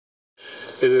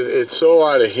it's so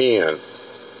out of hand,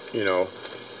 you know,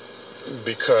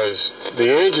 because the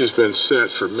age has been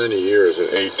set for many years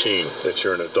at 18, that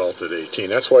you're an adult at 18.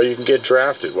 That's why you can get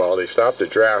drafted. Well, they stopped the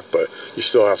draft, but you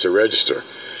still have to register.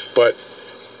 But,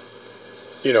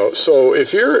 you know, so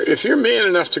if you're man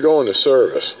enough to go into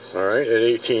service, all right, at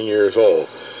 18 years old,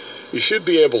 you should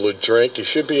be able to drink, you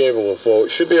should be able to vote, you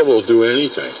should be able to do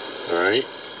anything, all right?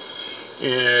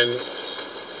 And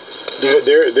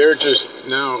they're just,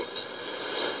 now,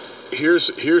 here's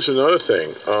another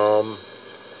thing.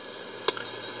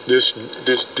 This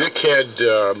dickhead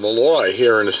Malloy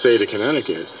here in the state of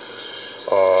Connecticut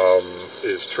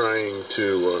is trying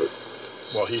to,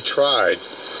 well, he tried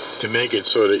to make it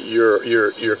so that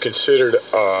you're considered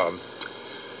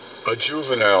a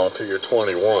juvenile until you're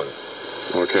 21.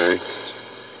 Okay,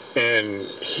 and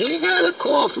he got a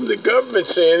call from the government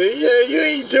saying, yeah, you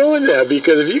ain't doing that,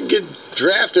 because if you get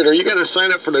drafted, or you got to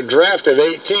sign up for the draft at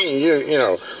 18, you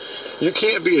know, you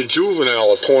can't be a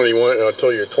juvenile at 21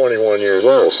 until you're 21 years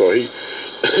old. So he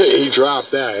dropped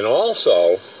that. And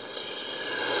also,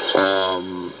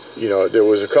 you know, there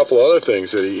was a couple other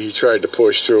things that he tried to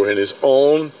push through, and his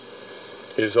own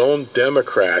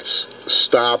Democrats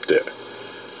stopped it.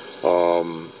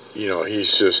 You know,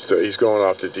 he's going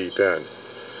off the deep end.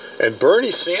 And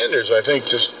Bernie Sanders, I think,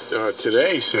 just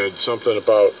today said something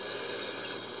about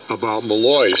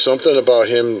Malloy, something about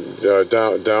him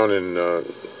down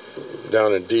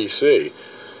in D.C.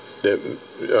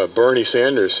 that Bernie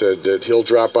Sanders said that he'll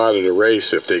drop out of the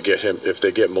race if they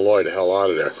get Malloy the hell out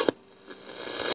of there.